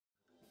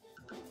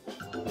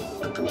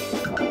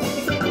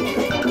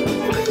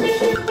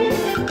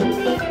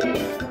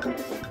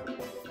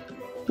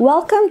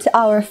Welcome to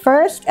our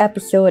first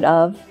episode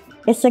of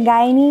Issa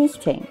Guyanese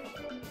Ting,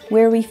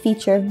 where we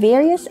feature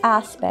various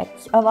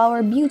aspects of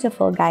our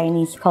beautiful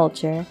Guyanese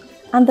culture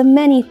and the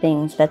many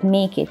things that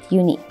make it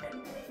unique.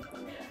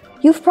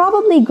 You've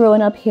probably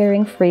grown up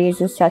hearing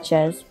phrases such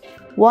as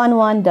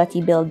 "one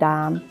dutty bill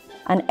dam"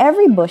 and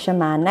 "every bush a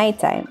man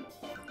nighttime."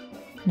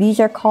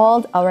 These are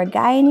called our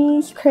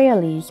Guyanese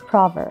Creolese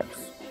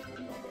Proverbs.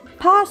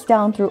 Passed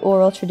down through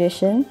oral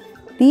tradition,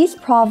 these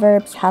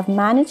proverbs have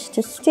managed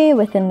to stay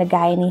within the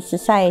Guyanese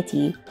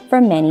society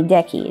for many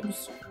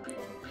decades.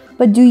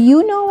 But do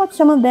you know what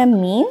some of them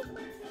mean?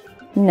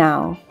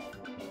 Now,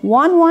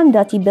 one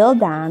dutty bill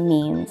dam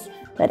means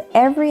that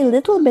every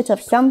little bit of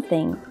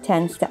something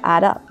tends to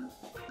add up.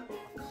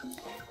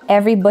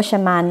 Every bush a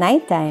man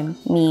nighttime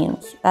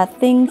means that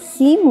things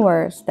seem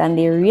worse than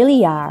they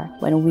really are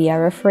when we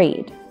are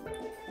afraid.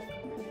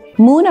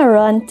 Moon a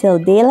run till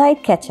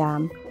daylight catch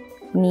 'em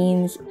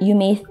means you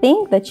may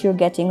think that you're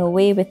getting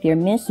away with your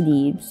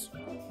misdeeds,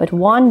 but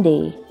one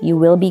day you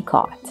will be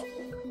caught.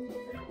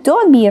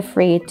 Don't be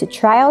afraid to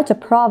try out a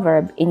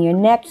proverb in your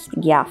next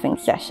gaffing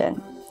session.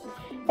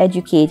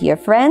 Educate your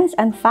friends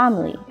and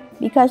family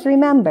because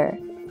remember,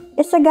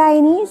 it's a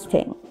Guyanese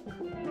thing.